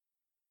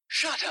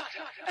Shut up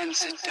and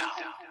sit down.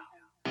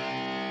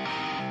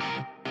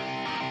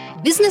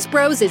 Business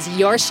Bros is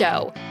your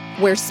show,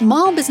 where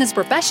small business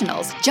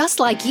professionals just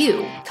like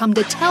you come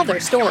to tell their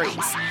stories.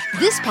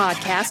 This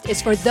podcast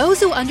is for those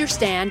who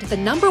understand the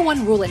number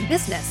one rule in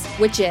business,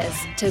 which is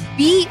to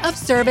be of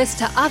service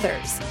to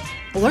others.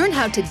 Learn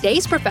how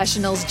today's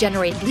professionals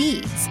generate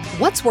leads,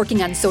 what's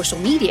working on social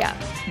media,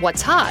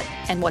 what's hot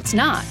and what's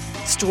not,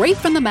 straight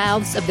from the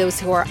mouths of those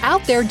who are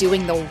out there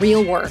doing the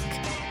real work.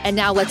 And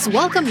now let's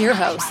welcome your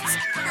hosts,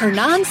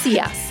 Hernan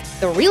Cias,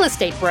 the real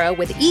estate bro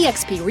with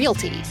eXp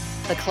Realty,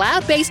 the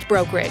cloud-based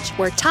brokerage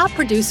where top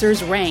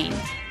producers reign,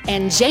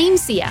 and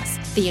James Cias,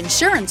 the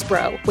insurance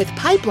bro with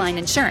Pipeline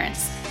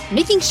Insurance,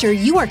 making sure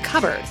you are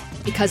covered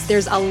because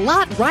there's a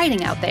lot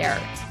riding out there.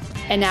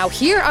 And now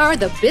here are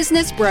the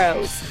Business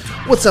Bros.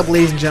 What's up,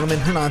 ladies and gentlemen?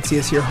 Hernan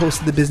Cias here, host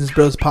of the Business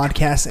Bros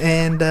podcast,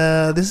 and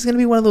this is going to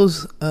be one of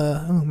those,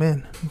 oh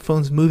man, my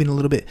phone's moving a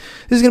little bit.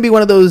 This is going to be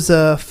one of those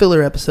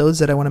filler episodes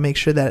that I want to make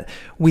sure that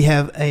we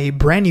have a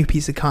brand new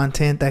piece of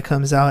content that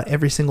comes out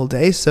every single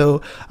day,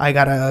 so I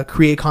got to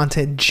create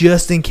content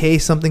just in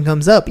case something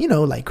comes up, you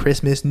know, like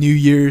Christmas, New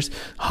Year's,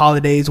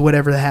 holidays,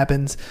 whatever that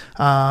happens,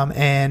 so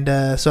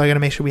I got to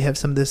make sure we have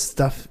some of this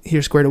stuff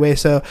here squared away.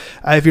 So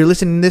if you're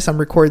listening to this, I'm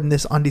recording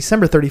this on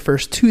December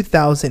 31st,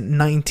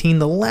 2019,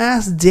 the last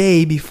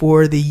day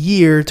before the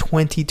year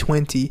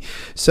 2020.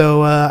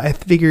 So I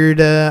figured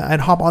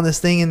I'd hop on this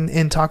thing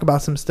and talk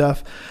about some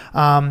stuff.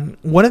 One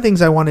of the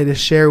things I wanted to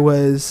share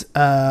was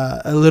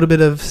a little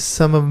bit of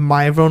some of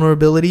my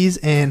vulnerabilities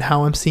and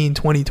how I'm seeing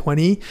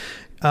 2020.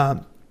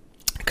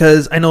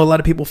 Because I know a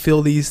lot of people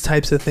feel these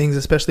types of things,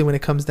 especially when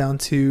it comes down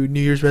to New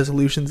Year's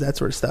resolutions, that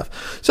sort of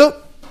stuff.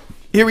 So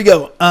here we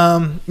go.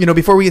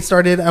 Before we get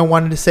started, I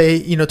wanted to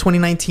say,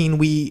 2019,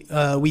 we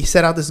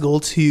set out this goal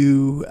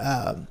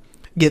to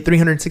get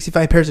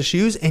 365 pairs of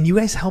shoes, and you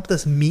guys helped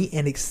us meet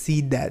and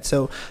exceed that.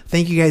 So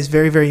thank you guys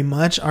very, very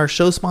much. Our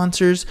show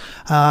sponsors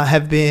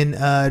have been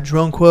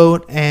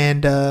DroneQuote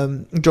and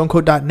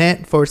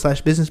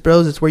DroneQuote.net/Business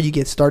Bros. It's where you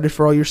get started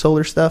for all your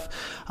solar stuff.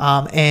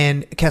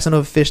 And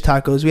Casanova Fish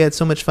Tacos. We had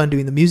so much fun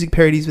doing the music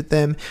parodies with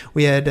them.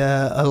 We had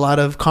a lot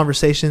of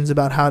conversations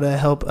about how to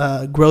help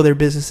grow their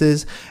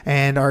businesses,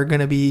 and are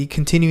going to be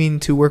continuing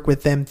to work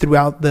with them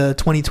throughout the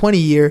 2020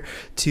 year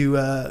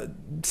to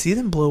see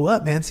them blow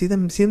up, man. See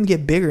them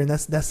get bigger, and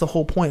that's the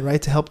whole point,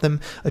 right? To help them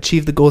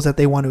achieve the goals that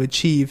they want to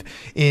achieve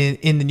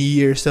in the new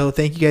year. So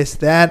thank you guys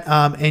for that.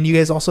 And you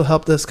guys also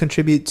helped us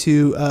contribute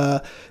to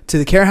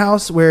the Care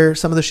House, where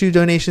some of the shoe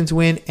donations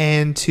went,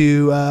 and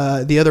to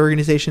the other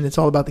organization, It's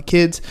All About the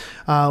Kids,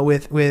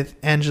 with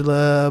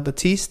Angela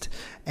Batiste.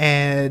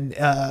 And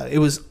it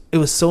was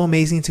so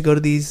amazing to go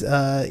to these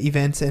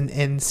events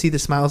and see the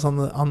smiles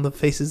on the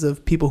faces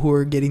of people who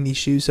are getting these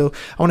shoes. So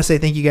I want to say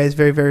thank you guys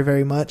very, very,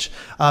 very much.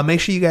 Make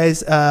sure you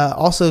guys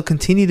also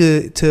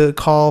continue to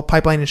call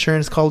Pipeline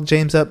Insurance, call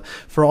James up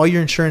for all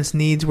your insurance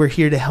needs. We're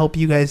here to help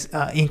you guys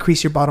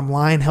increase your bottom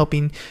line,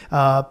 helping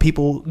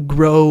people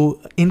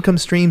grow income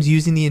streams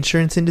using the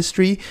insurance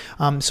industry.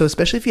 So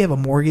especially if you have a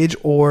mortgage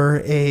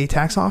or a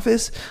tax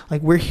office,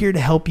 like, we're here to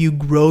help you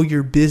grow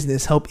your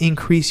business, help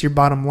increase your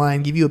bottom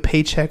line, give you a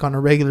paycheck on a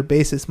regular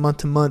basis, month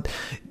to month.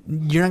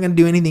 You're not going to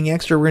do anything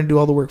extra. We're going to do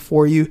all the work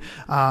for you.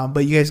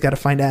 But you guys got to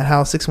find out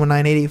how.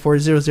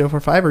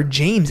 619-884-0045 or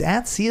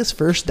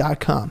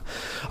james@ciasfirst.com.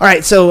 All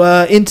right.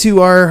 So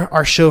into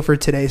our show for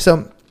today.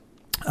 So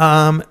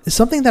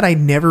something that I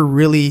never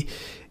really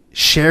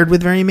shared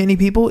with very many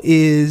people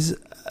is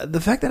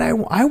the fact that I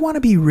want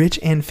to be rich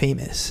and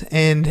famous.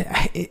 And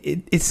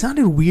it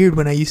sounded weird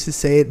when I used to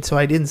say it, so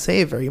I didn't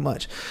say it very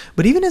much.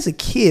 But even as a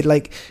kid,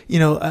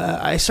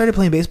 I started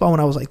playing baseball when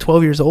I was like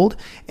 12 years old,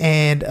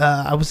 and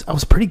I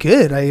was pretty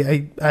good.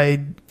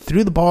 I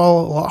threw the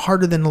ball a lot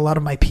harder than a lot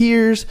of my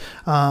peers.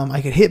 I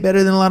could hit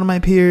better than a lot of my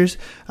peers.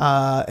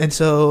 And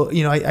so,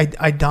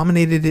 I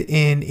dominated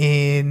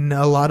in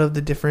a lot of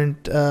the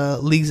different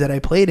leagues that I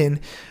played in.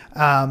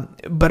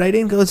 But I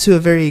didn't go to a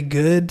very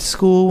good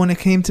school when it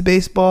came to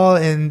baseball,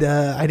 and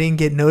I didn't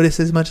get noticed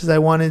as much as I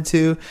wanted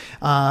to.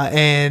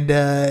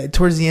 And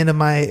towards the end of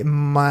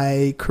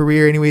my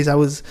career, anyways, I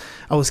was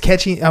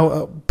catching.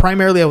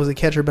 Primarily, I was a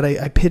catcher, but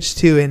I pitched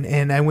too,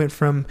 and I went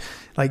from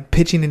like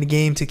pitching in a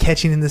game to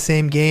catching in the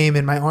same game,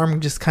 and my arm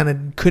just kind of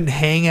couldn't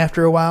hang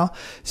after a while.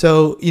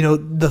 So,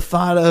 the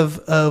thought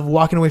of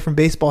walking away from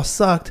baseball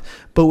sucked,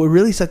 but what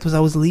really sucked was I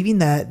was leaving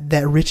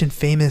that rich and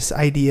famous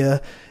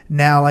idea.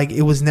 Now, like,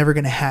 it was never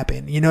going to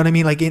happen. You know what I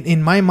mean? Like,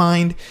 in my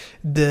mind,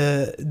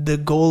 the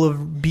goal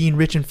of being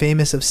rich and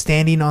famous, of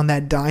standing on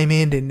that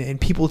diamond and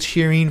people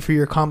cheering for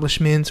your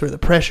accomplishments, or the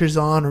pressure's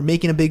on, or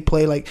making a big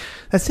play, like,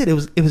 that's it.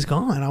 It was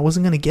gone. I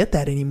wasn't going to get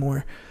that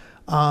anymore.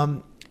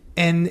 And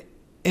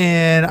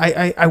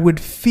I would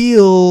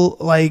feel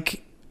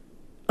like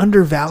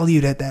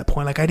undervalued at that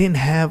point. Like, I didn't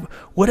have,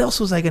 what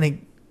else was I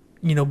going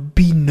to,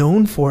 be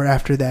known for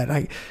after that?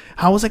 Like,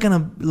 how was I going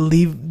to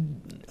leave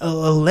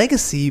a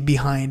legacy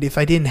behind if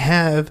I didn't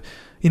have,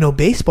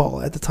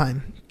 baseball at the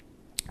time?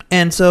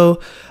 And so,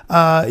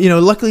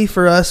 luckily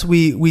for us,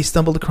 we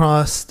stumbled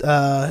across,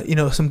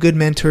 some good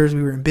mentors.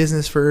 We were in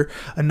business for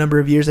a number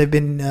of years.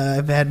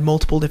 I've had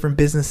multiple different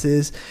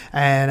businesses,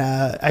 and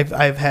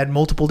I've had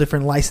multiple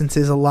different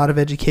licenses, a lot of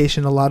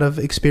education, a lot of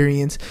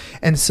experience.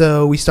 And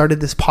so we started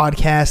this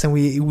podcast, and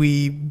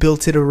we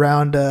built it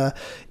around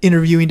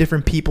interviewing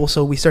different people.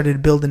 So we started to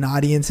build an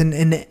audience,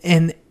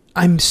 and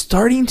I'm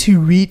starting to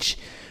reach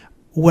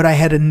what I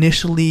had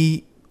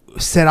initially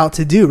set out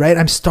to do, right?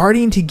 I'm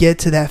starting to get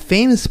to that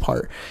famous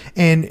part.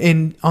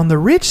 And on the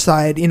rich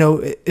side,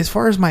 as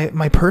far as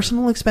my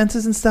personal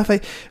expenses and stuff, I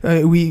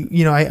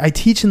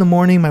teach in the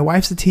morning. My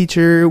wife's a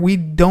teacher. We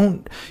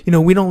don't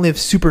live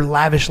super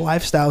lavish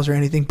lifestyles or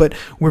anything, but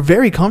we're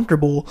very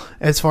comfortable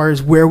as far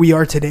as where we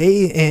are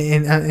today.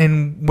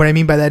 And what I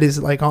mean by that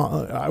is like,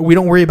 we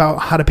don't worry about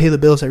how to pay the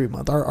bills every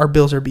month. Our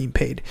bills are being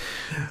paid.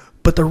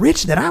 But the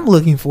rich that I'm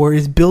looking for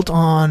is built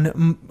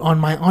on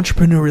my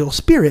entrepreneurial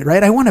spirit,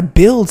 right? I want to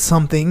build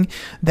something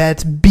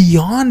that's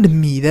beyond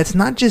me. That's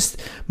not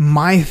just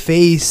my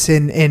face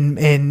and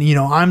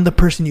I'm the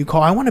person you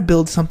call. I want to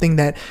build something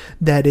that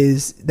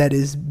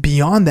is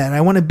beyond that.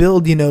 I want to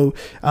build,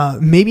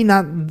 maybe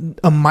not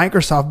a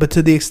Microsoft, but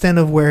to the extent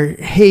of where,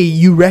 hey,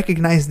 you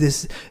recognize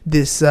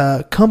this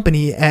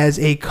company as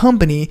a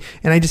company,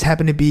 and I just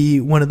happen to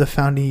be one of the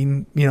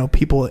founding,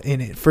 people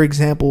in it. For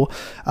example,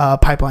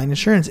 Pipeline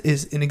Insurance is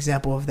an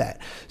example of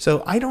that.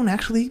 So I don't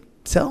actually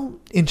sell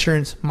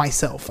insurance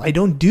myself. I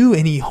don't do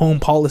any home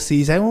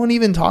policies. I won't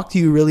even talk to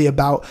you really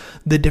about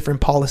the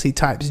different policy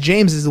types.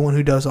 James is the one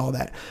who does all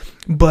that.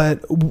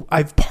 But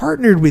I've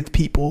partnered with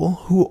people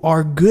who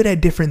are good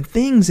at different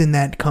things in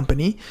that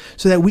company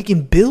so that we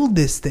can build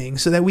this thing,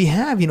 so that we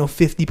have,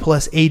 50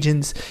 plus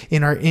agents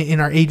in our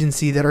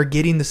agency that are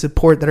getting the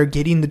support, that are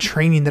getting the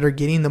training, that are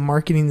getting the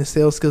marketing, the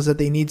sales skills that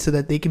they need so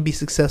that they can be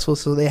successful,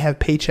 so they have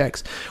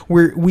paychecks.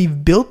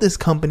 We've built this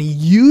company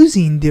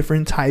using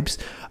different types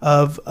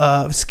of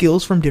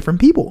skills from different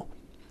people.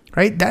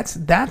 Right?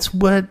 That's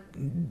what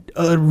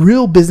a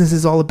real business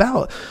is all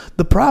about.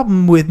 The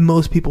problem with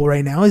most people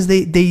right now is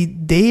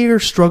they are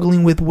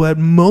struggling with what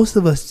most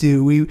of us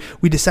do.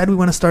 We decide we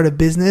want to start a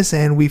business,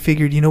 and we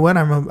figured, you know what,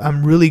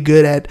 I'm really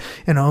good at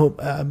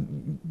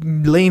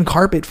laying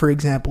carpet, for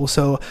example.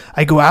 So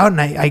I go out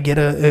and I get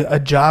a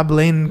job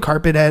laying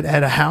carpet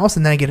at a house,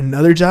 and then I get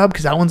another job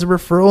because that one's a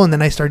referral, and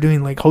then I start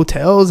doing like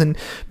hotels, and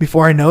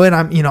before I know it,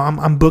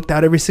 I'm booked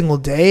out every single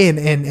day,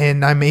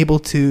 and I'm able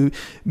to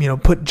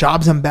put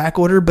jobs on back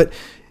order. But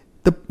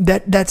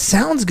that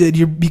sounds good.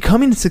 You're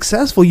becoming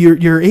successful.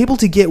 You're able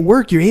to get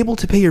work. You're able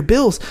to pay your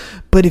bills.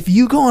 But if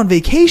you go on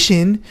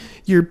vacation,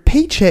 your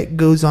paycheck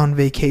goes on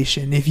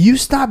vacation. If you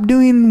stop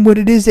doing what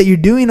it is that you're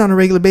doing on a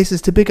regular basis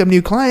to pick up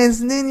new clients,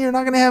 then you're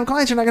not going to have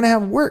clients. You're not going to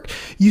have work.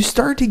 You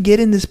start to get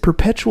in this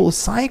perpetual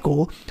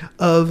cycle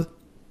of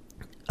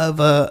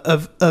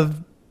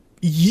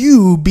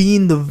you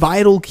being the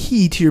vital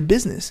key to your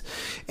business.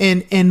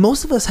 And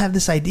most of us have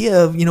this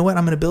idea of, I'm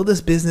going to build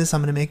this business,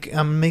 I'm going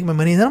to make my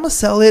money, and then I'm going to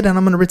sell it, and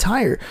I'm going to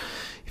retire.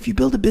 If you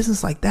build a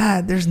business like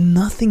that, there's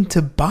nothing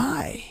to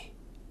buy.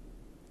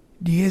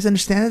 Do you guys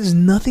understand that? There's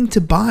nothing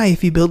to buy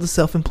if you build a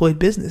self-employed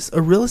business,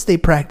 a real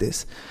estate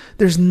practice.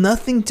 There's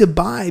nothing to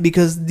buy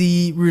because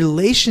the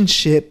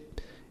relationship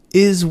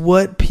is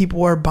what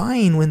people are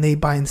buying when they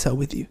buy and sell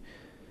with you.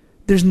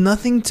 There's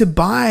nothing to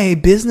buy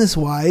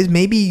business-wise,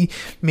 maybe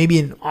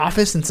an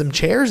office and some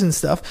chairs and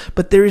stuff,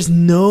 but there is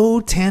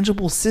no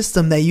tangible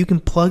system that you can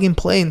plug and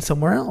play in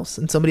somewhere else,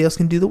 and somebody else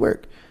can do the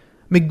work.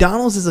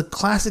 McDonald's is a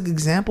classic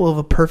example of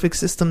a perfect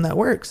system that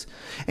works.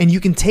 And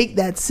you can take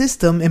that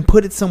system and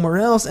put it somewhere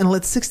else and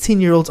let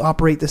 16-year-olds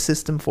operate the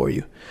system for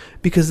you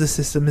because the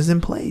system is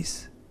in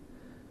place.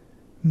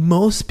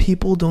 Most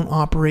people don't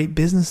operate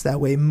business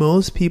that way.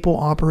 Most people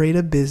operate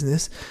a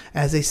business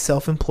as a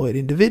self-employed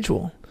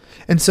individual.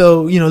 And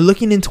so,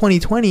 looking in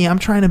 2020, I'm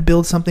trying to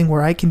build something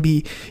where I can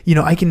be,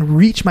 I can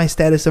reach my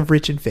status of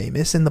rich and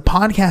famous. And the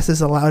podcast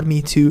has allowed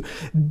me to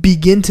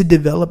begin to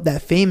develop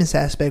that famous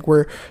aspect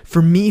where,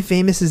 for me,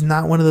 famous is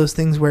not one of those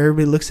things where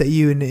everybody looks at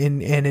you and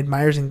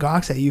admires and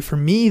gawks at you. For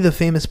me, the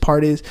famous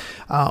part is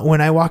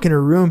when I walk in a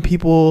room,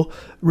 people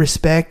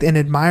respect and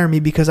admire me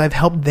because I've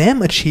helped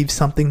them achieve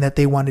something that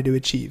they wanted to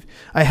achieve.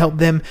 I helped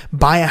them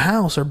buy a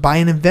house or buy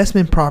an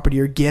investment property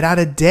or get out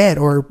of debt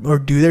or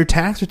do their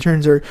tax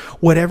returns or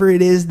whatever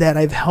it is that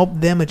I've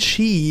helped them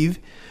achieve.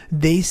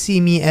 They see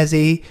me as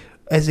a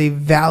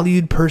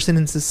valued person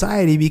in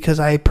society because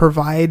I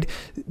provide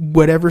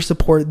whatever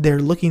support they're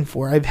looking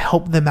for. I've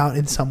helped them out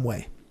in some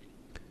way.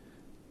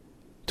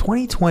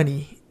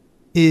 2020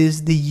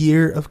 is the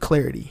year of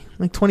clarity.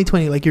 Like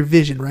 2020, like your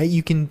vision, right?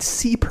 You can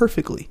see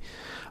perfectly.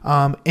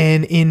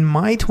 And in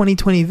my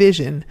 2020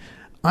 vision,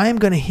 I'm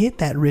going to hit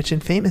that rich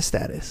and famous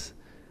status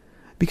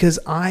because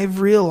I've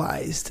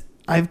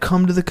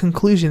come to the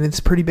conclusion, it's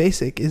pretty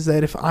basic, is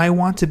that if I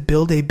want to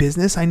build a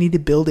business, I need to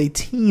build a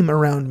team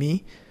around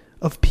me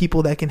of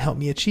people that can help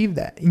me achieve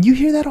that. And you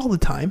hear that all the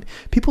time.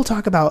 People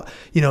talk about,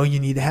 you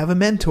need to have a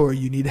mentor,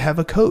 you need to have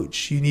a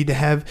coach, you need to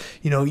have,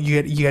 you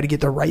got to get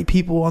the right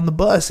people on the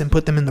bus and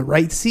put them in the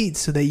right seats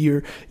so that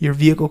your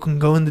vehicle can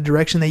go in the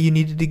direction that you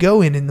needed to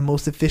go in the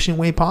most efficient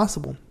way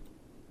possible.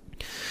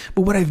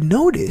 But what I've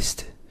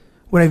noticed,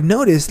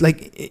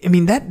 like, I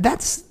mean,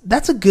 that's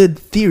a good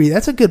theory.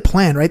 That's a good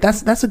plan, right?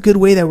 That's a good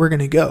way that we're going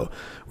to go.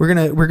 We're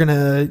going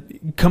to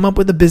come up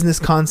with a business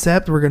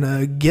concept. We're going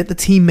to get the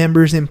team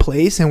members in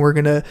place, and we're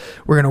going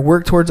to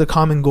work towards a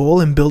common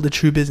goal and build a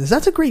true business.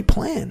 That's a great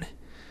plan.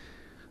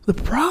 The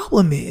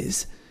problem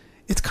is,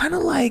 it's kind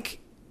of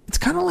like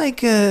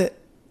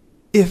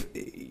if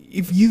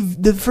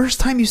the first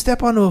time you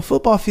step onto a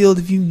football field,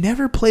 if you've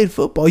never played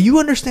football, you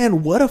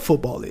understand what a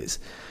football is.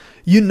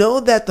 You know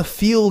that the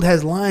field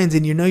has lines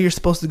and you know you're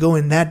supposed to go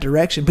in that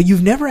direction, but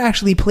you've never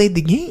actually played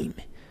the game.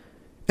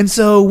 And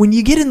so when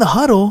you get in the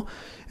huddle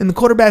and the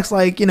quarterback's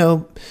like,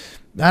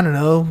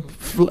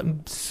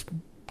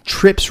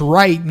 trips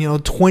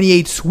right,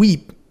 28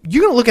 sweep,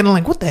 you're going to look at him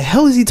like, what the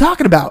hell is he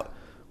talking about?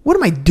 What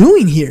am I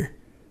doing here?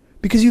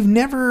 Because you've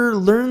never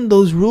learned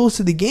those rules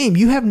to the game.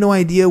 You have no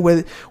idea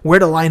where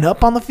to line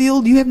up on the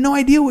field. You have no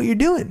idea what you're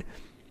doing.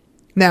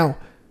 Now,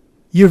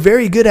 you're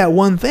very good at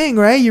one thing,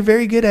 right? You're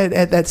very good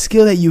at that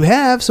skill that you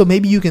have. So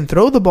maybe you can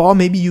throw the ball.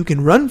 Maybe you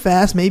can run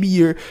fast. Maybe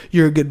you're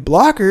a good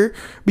blocker.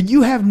 But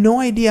you have no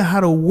idea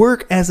how to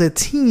work as a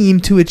team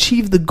to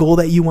achieve the goal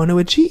that you want to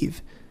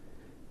achieve.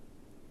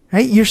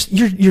 Right? You're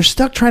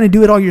stuck trying to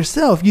do it all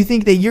yourself. You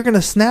think that you're going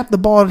to snap the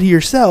ball to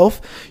yourself.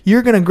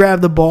 You're going to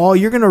grab the ball.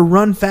 You're going to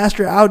run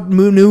faster,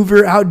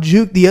 outmaneuver,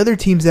 outjuke the other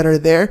teams that are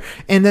there,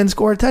 and then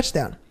score a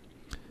touchdown.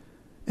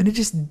 And it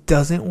just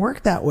doesn't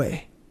work that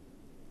way.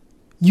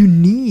 You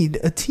need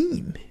a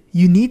team.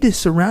 You need to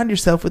surround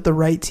yourself with the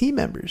right team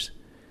members.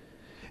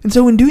 And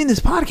so in doing this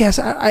podcast,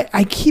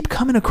 I keep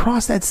coming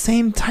across that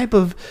same type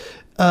of,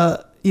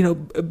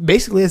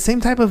 basically the same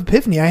type of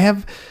epiphany. I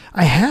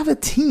have a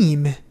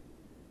team.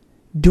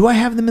 Do I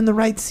have them in the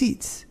right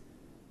seats?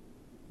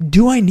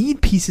 Do I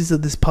need pieces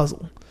of this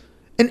puzzle?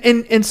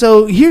 And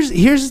so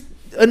here's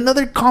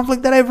another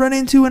conflict that I've run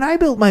into when I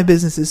built my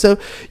businesses. So,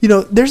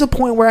 there's a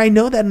point where I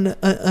know that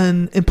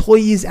an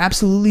employee is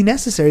absolutely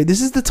necessary. This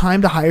is the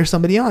time to hire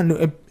somebody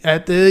on.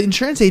 At the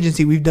insurance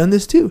agency, we've done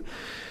this too.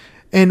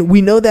 And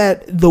we know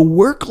that the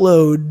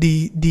workload,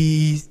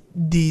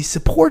 the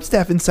support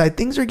staff inside,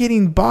 things are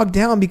getting bogged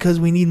down because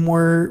we need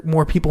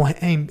more people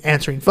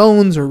answering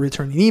phones or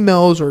returning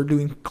emails or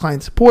doing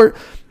client support.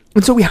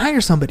 And so we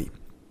hire somebody.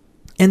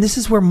 And this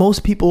is where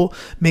most people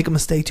make a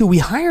mistake too. We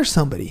hire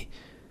somebody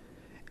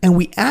and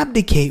we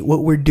abdicate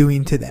what we're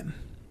doing to them.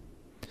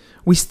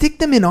 We stick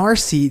them in our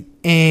seat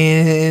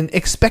and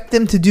expect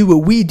them to do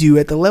what we do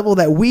at the level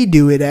that we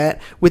do it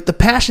at, with the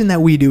passion that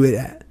we do it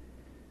at.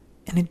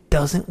 And it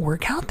doesn't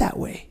work out that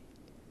way.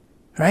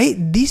 Right?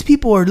 These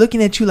people are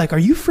looking at you like, are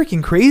you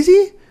freaking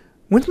crazy?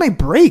 When's my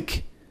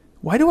break?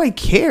 Why do I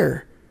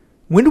care?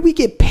 When do we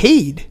get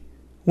paid?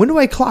 When do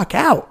I clock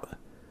out?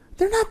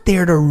 They're not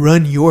there to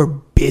run your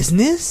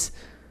business.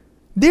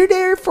 They're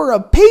there for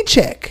a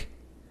paycheck.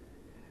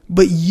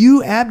 But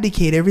you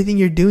abdicate everything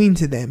you're doing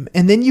to them,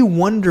 and then you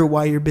wonder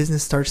why your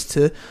business starts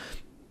to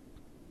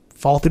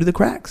fall through the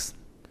cracks.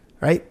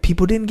 Right?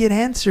 People didn't get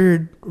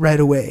answered right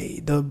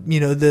away.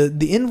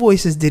 The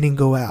invoices didn't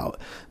go out.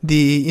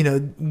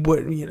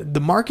 The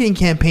marketing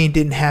campaign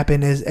didn't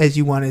happen as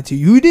you wanted to.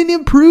 You didn't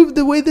improve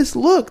the way this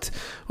looked,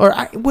 or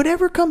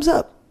whatever comes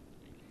up.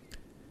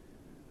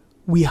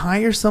 We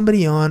hire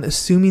somebody on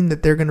assuming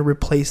that they're going to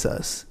replace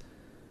us.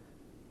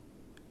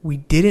 We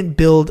didn't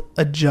build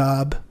a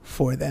job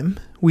for them.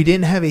 We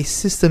didn't have a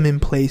system in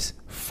place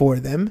for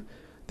them.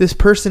 This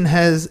person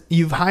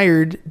you've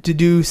hired to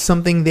do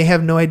something they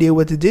have no idea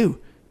what to do.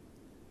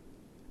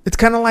 It's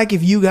kind of like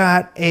if you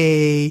got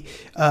a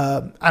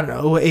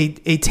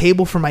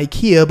table from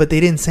IKEA, but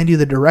they didn't send you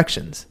the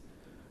directions.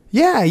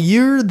 Yeah,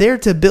 you're there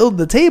to build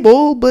the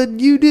table, but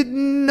you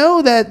didn't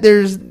know that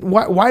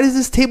why does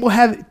this table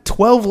have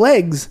 12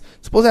 legs?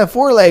 It's supposed to have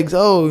 4 legs.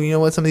 Oh, you know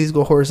what? Some of these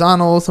go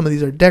horizontal. Some of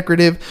these are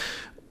decorative.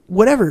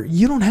 Whatever.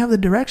 You don't have the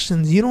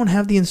directions. You don't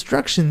have the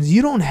instructions.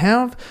 You don't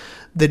have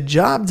the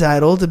job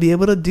title to be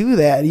able to do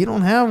that. You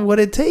don't have what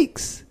it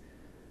takes.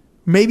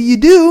 Maybe you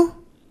do,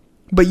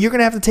 but you're going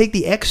to have to take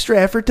the extra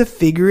effort to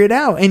figure it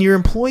out. And your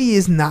employee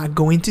is not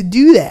going to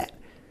do that.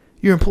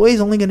 Your employee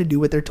is only going to do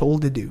what they're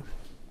told to do.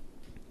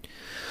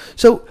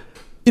 So,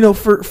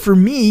 for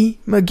me,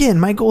 again,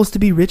 my goal is to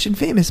be rich and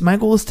famous. My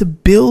goal is to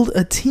build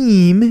a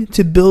team,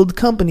 to build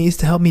companies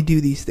to help me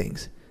do these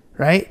things,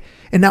 right?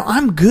 And now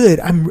I'm good.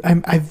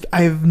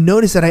 I've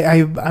noticed that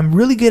I'm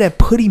really good at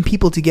putting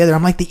people together.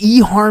 I'm like the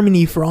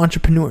eHarmony for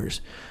entrepreneurs,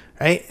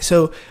 right?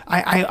 So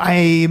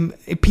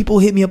people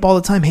hit me up all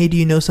the time. Hey, do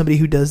you know somebody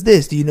who does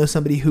this? Do you know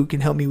somebody who can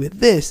help me with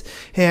this?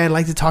 Hey, I'd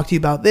like to talk to you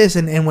about this.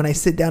 And when I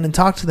sit down and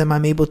talk to them,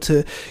 I'm able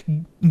to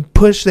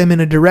push them in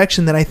a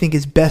direction that I think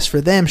is best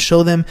for them,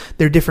 show them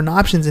their different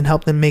options, and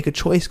help them make a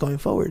choice going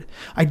forward.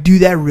 I do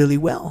that really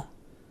well.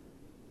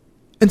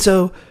 And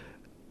so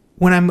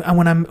when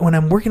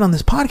I'm working on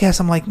this podcast,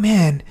 I'm like,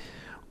 man,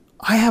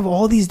 I have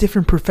all these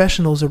different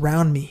professionals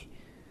around me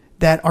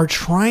that are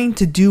trying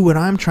to do what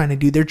I'm trying to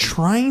do. They're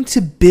trying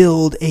to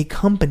build a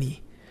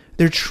company.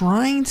 They're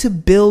trying to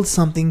build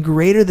something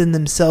greater than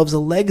themselves, a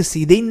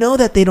legacy. They know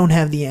that they don't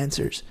have the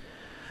answers.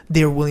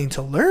 They're willing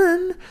to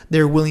learn.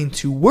 They're willing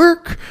to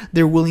work.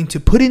 They're willing to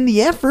put in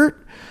the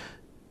effort.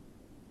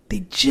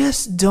 They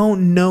just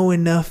don't know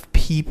enough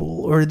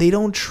people, or they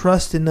don't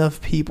trust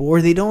enough people,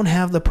 or they don't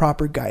have the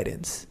proper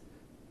guidance.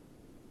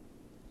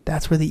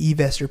 That's where the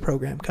eVestor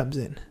program comes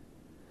in.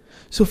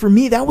 So for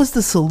me, that was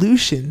the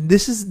solution.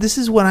 This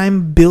is what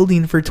I'm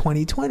building for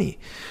 2020.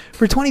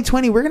 For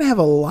 2020, we're going to have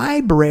a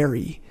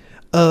library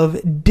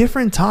of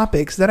different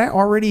topics that I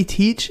already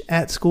teach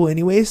at school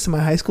anyways to my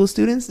high school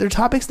students. They're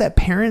topics that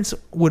parents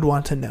would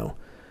want to know.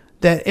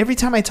 That every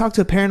time I talk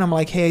to a parent, I'm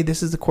like, hey,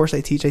 this is the course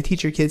I teach. I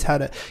teach your kids how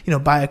to,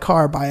 buy a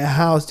car, buy a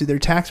house, do their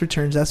tax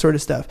returns, that sort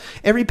of stuff.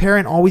 Every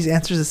parent always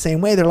answers the same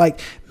way. They're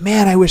like,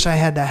 man, I wish I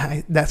had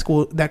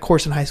that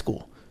course in high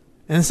school.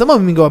 And some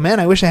of them go, man,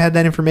 I wish I had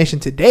that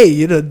information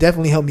today. It'll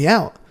definitely help me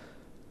out.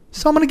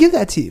 So I'm going to give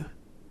that to you.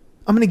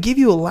 I'm going to give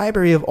you a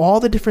library of all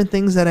the different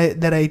things that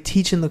I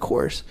teach in the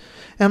course.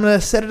 And I'm going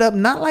to set it up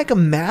not like a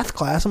math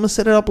class. I'm going to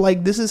set it up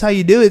like this is how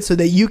you do it so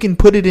that you can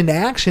put it into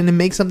action and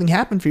make something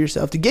happen for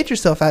yourself, to get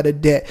yourself out of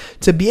debt,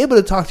 to be able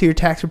to talk to your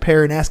tax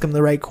preparer and ask them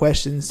the right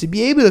questions, to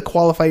be able to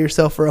qualify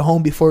yourself for a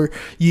home before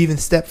you even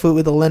step foot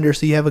with a lender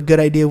so you have a good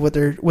idea of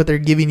what they're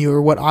giving you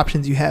or what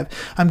options you have.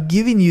 I'm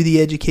giving you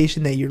the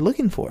education that you're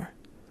looking for.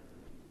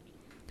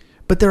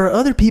 But there are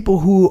other people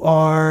who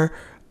are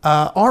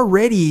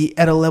already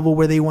at a level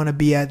where they want to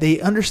be at. They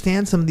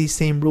understand some of these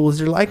same rules.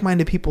 They're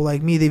like-minded people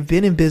like me. They've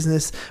been in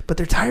business, but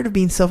they're tired of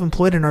being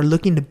self-employed and are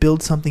looking to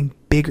build something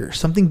bigger,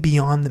 something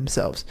beyond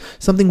themselves,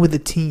 something with a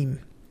team.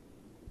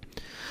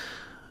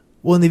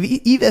 Well, in the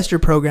eVestor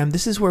program,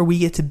 this is where we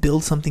get to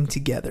build something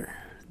together.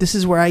 This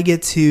is where I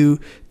get to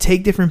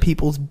take different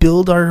people's,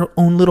 build our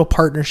own little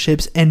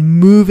partnerships, and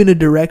move in a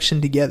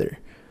direction together.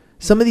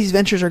 Some of these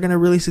ventures are going to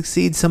really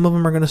succeed. Some of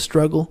them are going to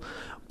struggle.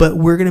 But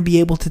we're going to be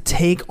able to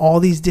take all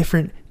these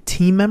different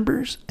team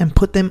members and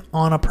put them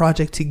on a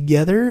project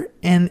together.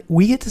 And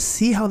we get to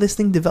see how this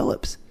thing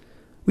develops.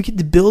 We get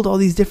to build all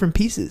these different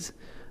pieces.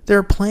 There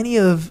are plenty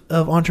of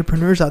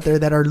entrepreneurs out there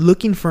that are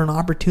looking for an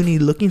opportunity,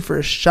 looking for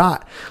a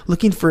shot,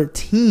 looking for a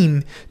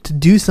team to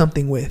do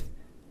something with.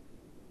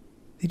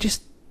 They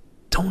just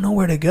don't know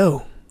where to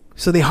go.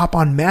 So they hop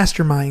on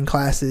mastermind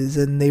classes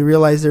and they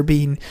realize they're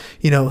being,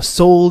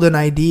 sold an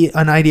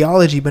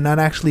ideology, but not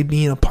actually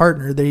being a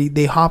partner.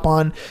 They hop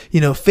on,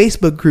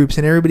 Facebook groups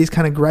and everybody's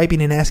kind of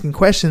griping and asking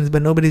questions,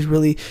 but nobody's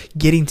really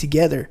getting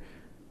together.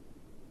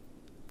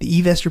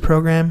 The eVestor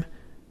program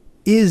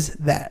is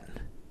that,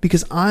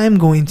 because I'm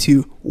going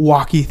to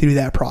walk you through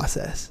that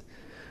process.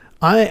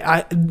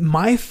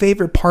 My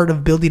favorite part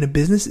of building a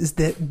business is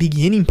that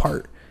beginning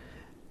part.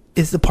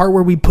 It's the part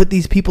where we put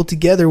these people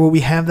together, where we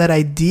have that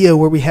idea,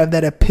 where we have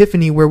that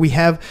epiphany, where we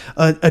have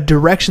a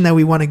direction that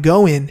we want to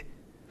go in.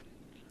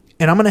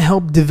 And I'm going to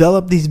help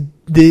develop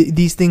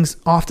these things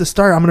off the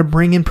start. I'm going to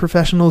bring in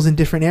professionals in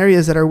different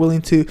areas that are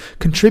willing to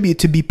contribute,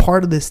 to be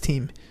part of this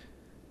team.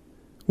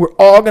 We're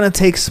all going to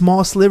take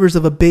small slivers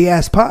of a big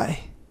ass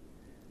pie.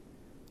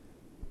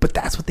 But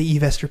that's what the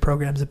eVestor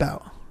program is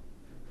about.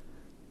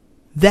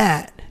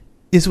 That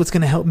is what's going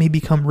to help me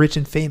become rich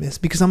and famous,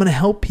 because I'm going to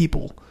help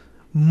people,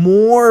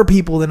 more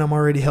people than I'm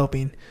already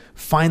helping,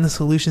 find the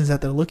solutions that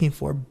they're looking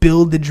for,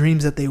 build the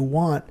dreams that they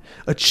want,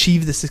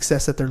 achieve the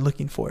success that they're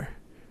looking for.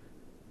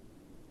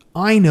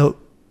 I know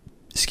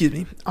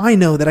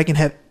that I can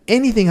have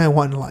anything I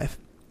want in life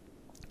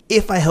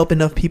if I help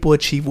enough people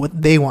achieve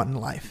what they want in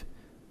life.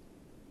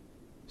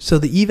 So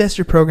the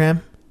eVestor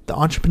program, the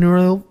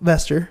entrepreneurial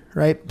investor,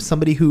 right?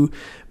 Somebody who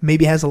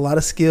maybe has a lot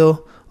of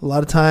skill, a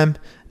lot of time,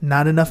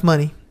 not enough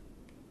money.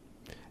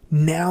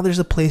 Now there's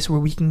a place where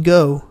we can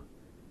go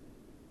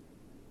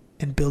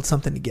and build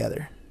something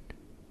together.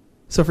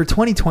 So for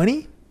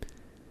 2020,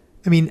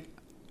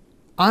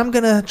 I'm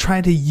going to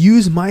try to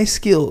use my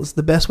skills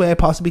the best way I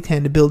possibly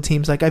can to build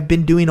teams like I've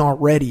been doing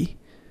already.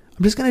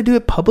 I'm just going to do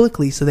it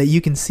publicly so that you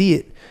can see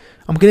it.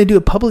 I'm going to do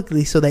it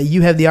publicly so that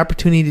you have the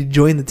opportunity to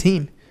join the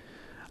team.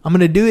 I'm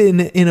going to do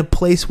it in a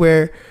place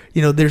where,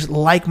 there's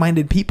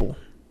like-minded people.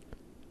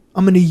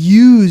 I'm going to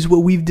use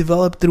what we've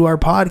developed through our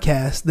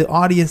podcast, the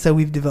audience that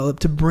we've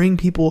developed, to bring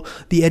people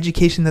the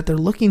education that they're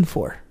looking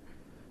for,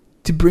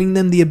 to bring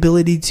them the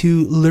ability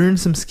to learn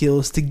some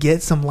skills, to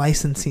get some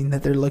licensing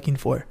that they're looking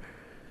for,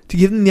 to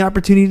give them the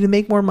opportunity to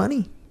make more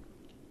money.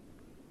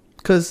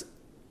 Because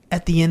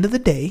at the end of the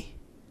day,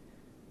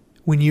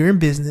 when you're in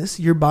business,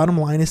 your bottom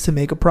line is to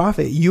make a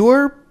profit.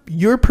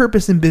 Your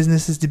purpose in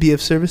business is to be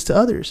of service to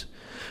others,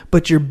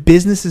 but your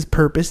business's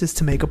purpose is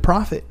to make a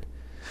profit.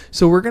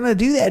 So we're going to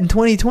do that in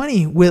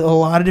 2020 with a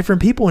lot of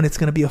different people, and it's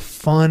going to be a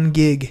fun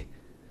gig.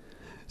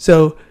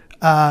 So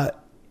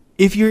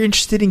if you're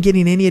interested in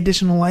getting any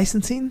additional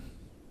licensing,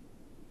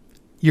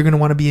 you're going to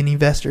want to be an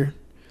investor.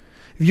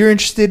 If you're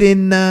interested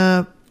in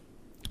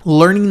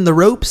learning the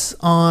ropes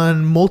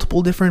on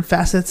multiple different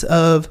facets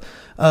of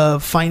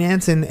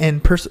finance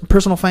and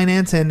personal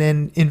finance and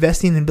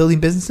investing and building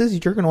businesses,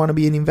 you're going to want to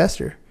be an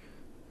investor.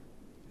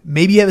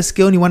 Maybe you have a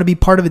skill and you want to be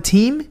part of a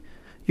team,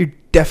 you're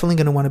definitely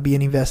going to want to be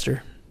an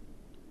investor.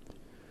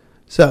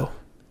 So,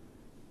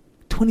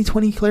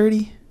 2020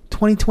 clarity,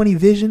 2020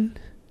 vision,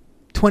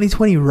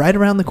 2020 right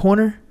around the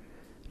corner.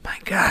 My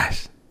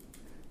gosh.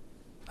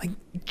 Like,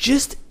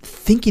 just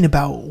thinking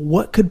about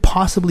what could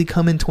possibly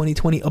come in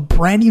 2020, a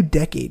brand new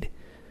decade.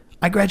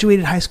 I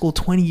graduated high school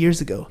 20 years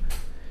ago.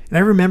 And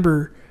I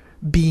remember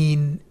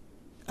being,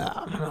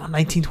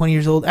 19, 20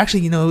 years old.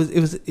 Actually,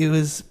 it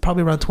was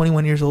probably around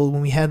 21 years old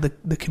when we had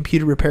the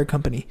computer repair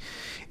company.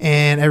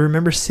 And I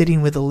remember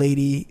sitting with a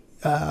lady,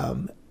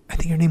 I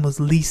think her name was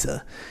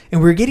Lisa,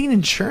 and we were getting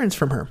insurance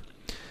from her.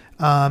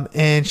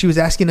 And she was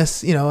asking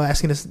us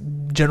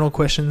general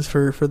questions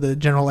for the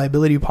general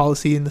liability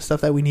policy and the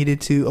stuff that we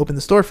needed to open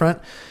the storefront.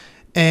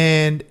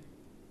 And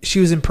she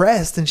was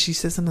impressed, and she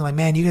said something like,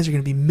 man, you guys are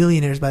going to be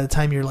millionaires by the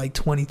time you're like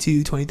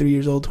 22, 23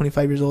 years old,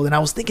 25 years old. And I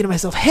was thinking to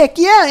myself, heck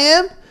yeah, I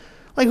am.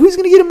 Like, who's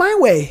going to get in my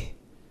way?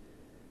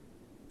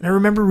 And I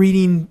remember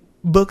reading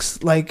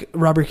books like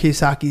Robert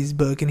Kiyosaki's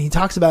book, and he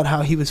talks about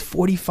how he was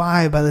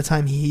 45 by the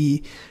time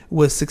he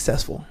was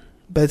successful,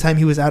 by the time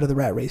he was out of the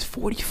rat race.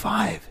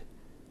 45.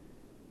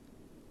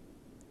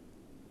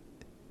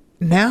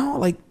 Now,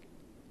 like,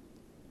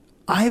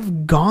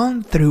 I've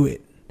gone through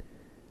it.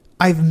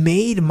 I've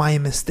made my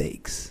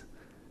mistakes.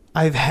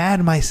 I've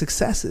had my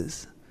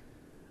successes.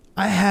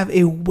 I have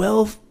a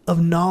wealth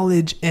of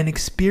knowledge and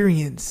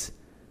experience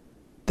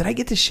that I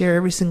get to share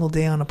every single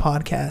day on a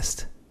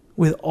podcast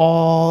with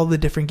all the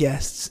different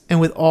guests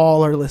and with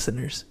all our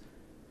listeners.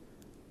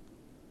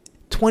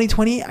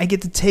 2020, I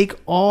get to take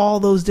all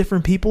those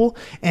different people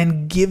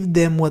and give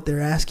them what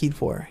they're asking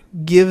for.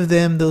 Give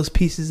them those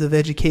pieces of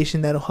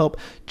education that'll help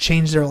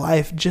change their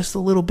life just a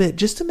little bit,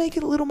 just to make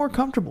it a little more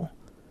comfortable.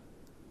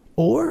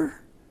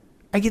 Or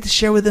I get to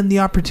share with them the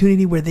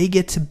opportunity where they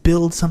get to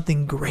build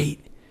something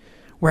great,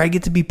 where I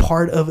get to be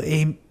part of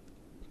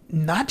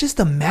not just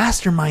a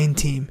mastermind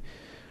team,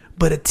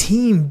 but a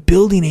team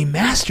building a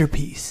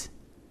masterpiece.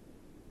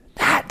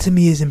 That to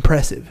me is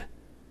impressive.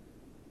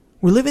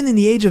 We're living in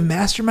the age of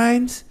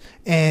masterminds,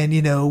 and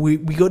we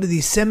go to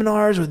these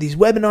seminars or these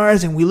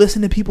webinars and we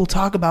listen to people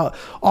talk about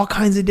all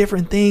kinds of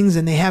different things,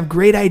 and they have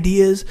great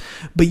ideas,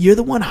 but you're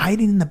the one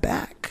hiding in the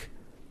back.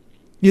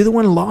 You're the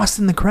one lost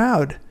in the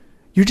crowd.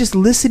 You're just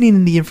listening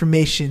to the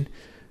information,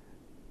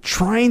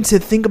 trying to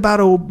think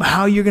about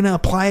how you're going to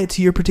apply it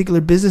to your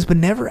particular business, but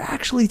never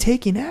actually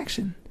taking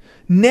action.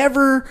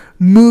 Never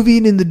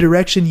moving in the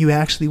direction you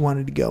actually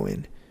wanted to go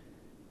in.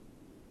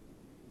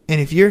 And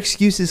if your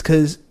excuse is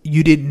because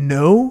you didn't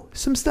know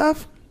some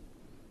stuff,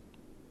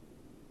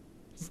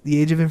 it's the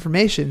age of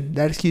information.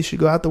 That excuse should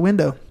go out the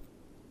window.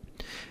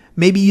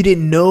 Maybe you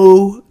didn't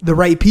know the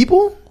right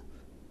people.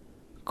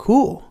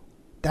 Cool.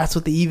 That's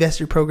what the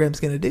eVestor program is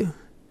going to do.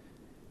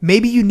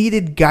 Maybe you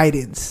needed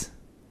guidance.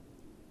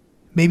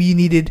 Maybe you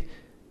needed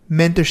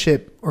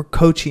mentorship or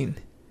coaching,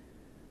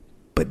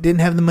 but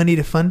didn't have the money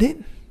to fund it,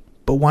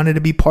 but wanted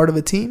to be part of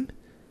a team.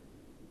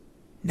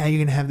 Now you're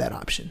going to have that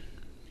option.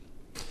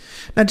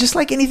 Now, just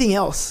like anything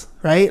else,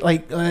 right?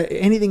 Like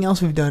anything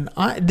else we've done,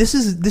 this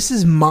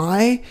is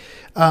my,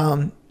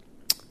 how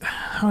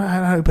do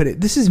I put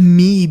it? This is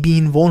me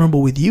being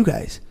vulnerable with you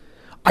guys.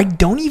 I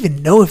don't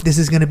even know if this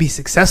is going to be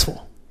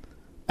successful.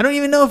 I don't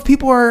even know if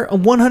people are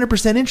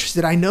 100%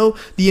 interested. I know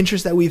the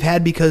interest that we've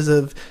had because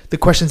of the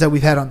questions that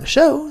we've had on the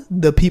show,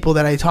 the people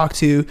that I talk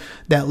to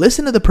that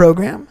listen to the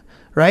program,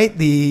 right?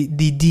 The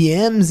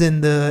DMs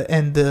and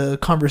the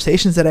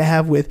conversations that I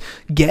have with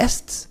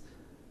guests.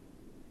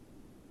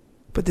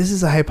 But this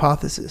is a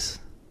hypothesis.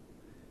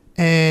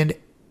 And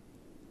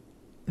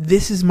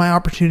this is my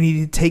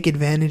opportunity to take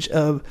advantage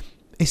of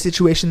a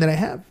situation that I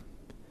have,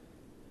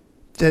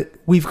 that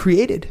we've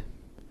created,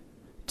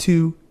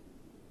 to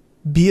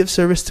be of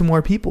service to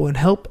more people and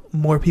help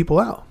more people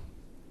out.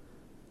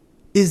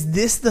 Is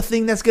this the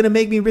thing that's going to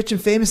make me rich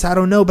and famous? I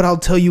don't know, but I'll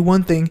tell you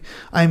one thing.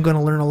 I'm going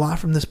to learn a lot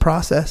from this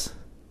process.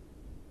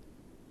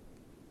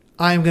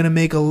 I'm going to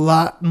make a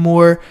lot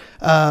more,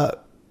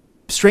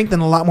 strengthen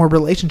a lot more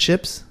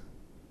relationships.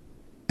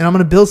 And I'm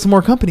going to build some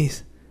more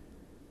companies.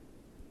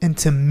 And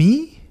to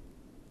me,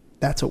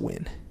 that's a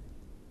win.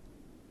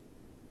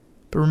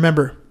 But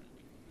remember,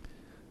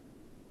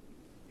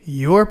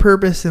 your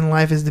purpose in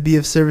life is to be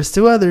of service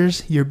to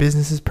others. Your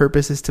business's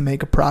purpose is to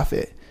make a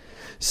profit.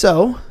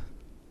 So,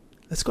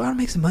 let's go out and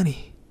make some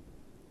money.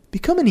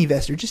 Become an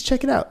eVestor. Just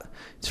check it out.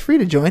 It's free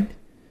to join.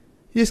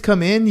 You just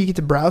come in, you get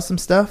to browse some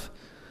stuff.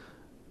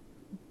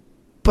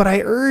 But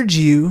I urge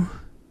you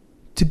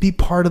to be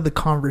part of the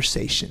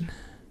conversation.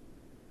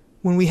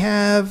 When we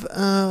have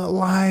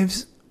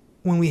lives,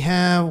 when we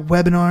have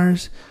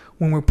webinars,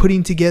 when we're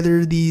putting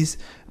together these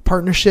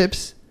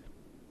partnerships,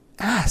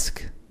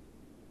 ask.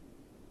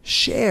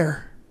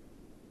 Share.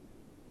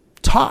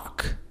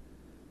 Talk.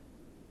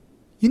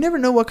 You never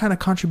know what kind of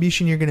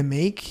contribution you're going to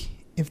make,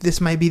 if this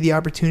might be the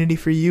opportunity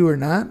for you or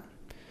not.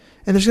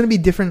 And there's going to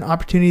be different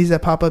opportunities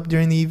that pop up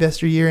during the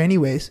eVestor year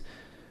anyways.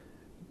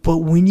 But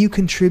when you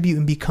contribute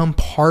and become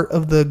part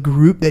of the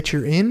group that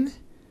you're in,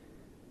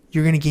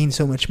 you're going to gain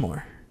so much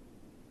more.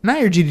 And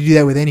I urge you to do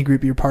that with any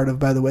group you're part of,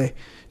 by the way.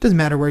 It doesn't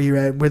matter where you're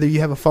at, whether you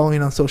have a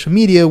following on social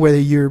media, whether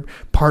you're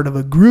part of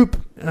a group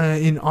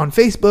on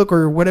Facebook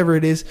or whatever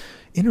it is.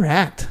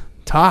 Interact,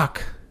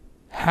 talk,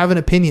 have an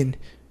opinion.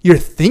 You're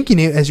thinking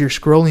it as you're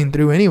scrolling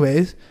through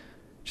anyways.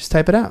 Just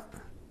type it out.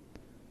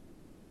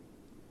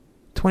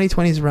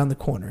 2020 is around the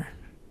corner.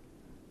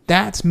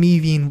 That's me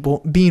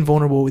being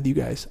vulnerable with you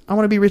guys. I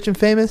want to be rich and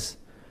famous.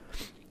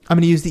 I'm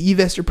going to use the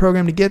eVestor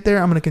program to get there.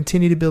 I'm going to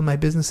continue to build my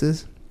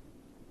businesses.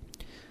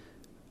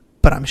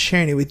 But I'm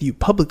sharing it with you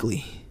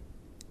publicly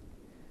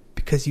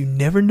because you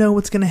never know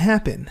what's going to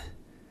happen.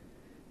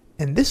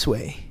 And this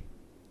way,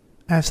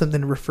 I have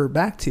something to refer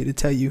back to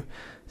tell you,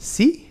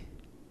 see,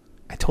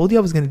 I told you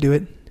I was going to do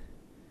it.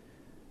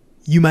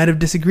 You might have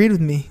disagreed with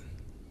me.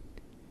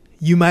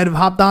 You might have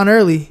hopped on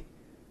early.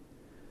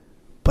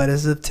 But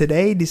as of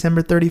today,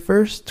 December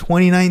 31st,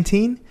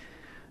 2019,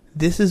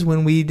 this is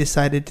when we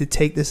decided to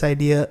take this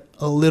idea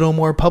a little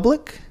more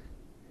public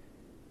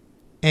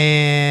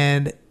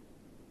and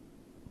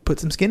put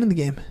some skin in the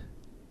game.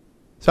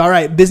 So, all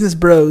right,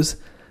 businessbros.biz,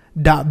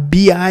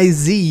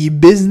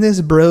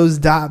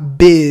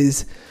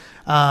 businessbros.biz.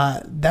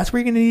 That's where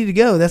you're going to need to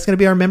go. That's going to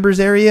be our members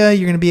area.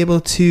 You're going to be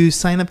able to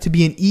sign up to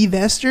be an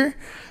eVestor,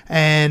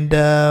 and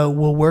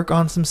we'll work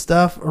on some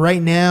stuff.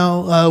 Right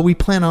now, we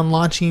plan on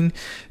launching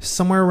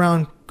somewhere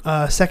around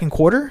second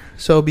quarter.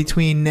 So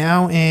between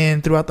now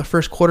and throughout the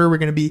first quarter, we're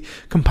going to be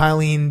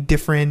compiling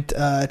different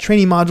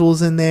training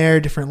modules in there,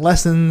 different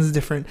lessons,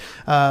 different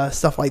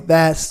stuff like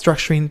that,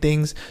 structuring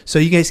things. So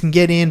you guys can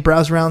get in,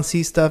 browse around,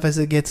 see stuff as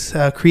it gets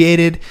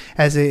created,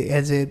 as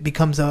it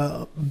becomes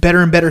a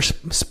better and better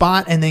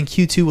spot. And then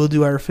Q2 we'll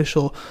do our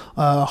official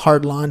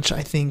hard launch.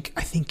 I think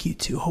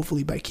Q2,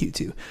 hopefully by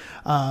Q2.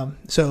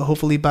 So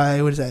hopefully by,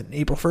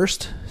 April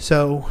 1st.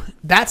 So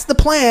that's the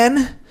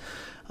plan.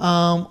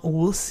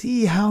 We'll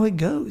see how it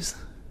goes.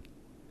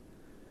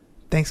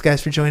 Thanks,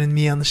 guys, for joining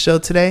me on the show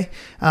today.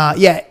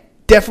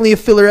 Definitely a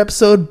filler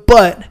episode,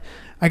 but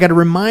I got to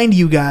remind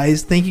you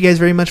guys, thank you guys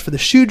very much for the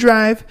shoe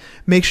drive.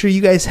 Make sure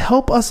you guys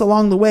help us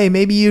along the way.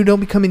 Maybe you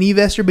don't become an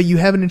eVestor, but you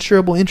have an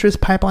insurable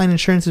interest. Pipeline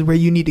Insurance is where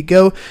you need to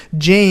go.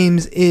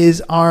 James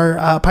is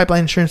our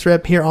pipeline insurance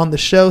rep here on the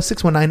show,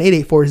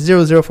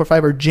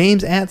 619-884-0045 or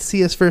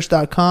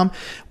james@csfirst.com.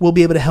 We'll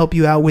be able to help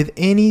you out with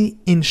any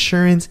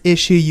insurance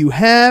issue you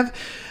have.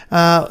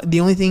 The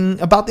only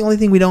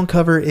thing we don't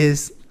cover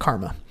is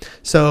karma.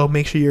 So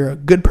make sure you're a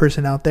good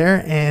person out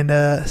there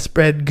and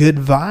spread good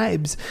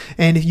vibes.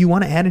 And if you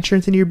want to add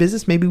insurance into your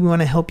business, maybe we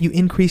want to help you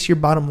increase your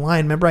bottom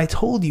line. Remember, I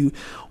told you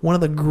one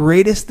of the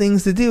greatest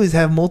things to do is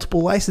have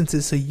multiple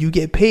licenses so you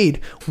get paid.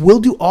 We'll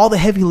do all the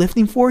heavy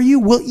lifting for you.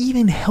 We'll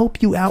even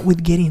help you out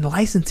with getting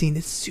licensing.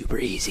 It's super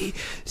easy.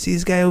 See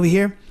this guy over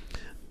here?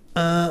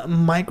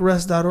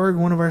 MikeRuss.org,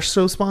 one of our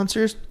show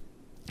sponsors.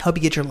 Help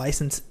you get your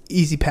license,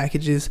 easy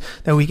packages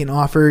that we can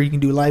offer. You can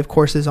do live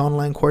courses,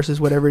 online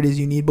courses, whatever it is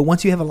you need. But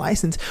once you have a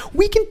license,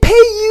 we can pay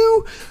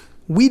you.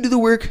 We do the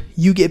work,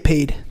 you get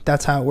paid.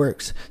 That's how it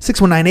works.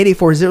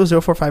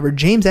 619-884-0045 or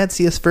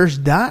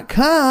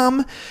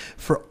james@csfirst.com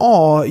for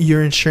all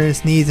your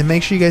insurance needs. And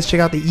make sure you guys check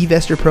out the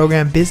eVestor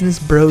program,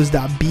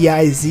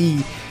 businessbros.biz.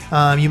 You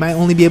might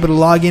only be able to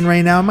log in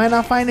right now. Might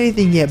not find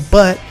anything yet,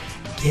 but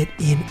get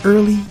in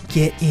early,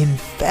 get in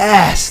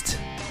fast.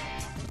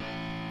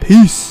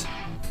 Peace.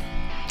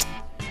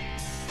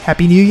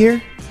 Happy New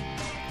Year.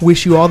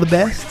 Wish you all the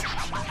best.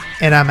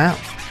 And I'm out.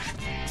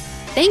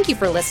 Thank you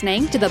for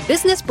listening to the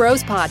Business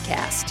Bros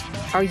Podcast.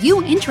 Are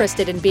you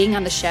interested in being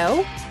on the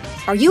show?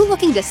 Are you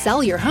looking to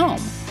sell your home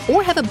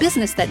or have a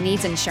business that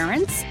needs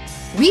insurance?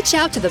 Reach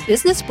out to the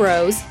Business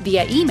Bros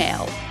via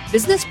email,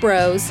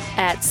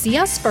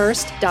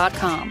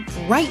 businessbros@csfirst.com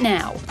right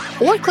now,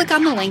 or click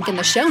on the link in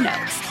the show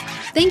notes.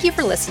 Thank you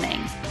for listening.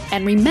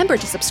 And remember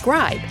to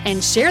subscribe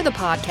and share the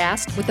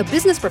podcast with the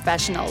business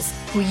professionals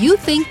who you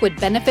think would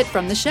benefit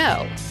from the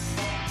show.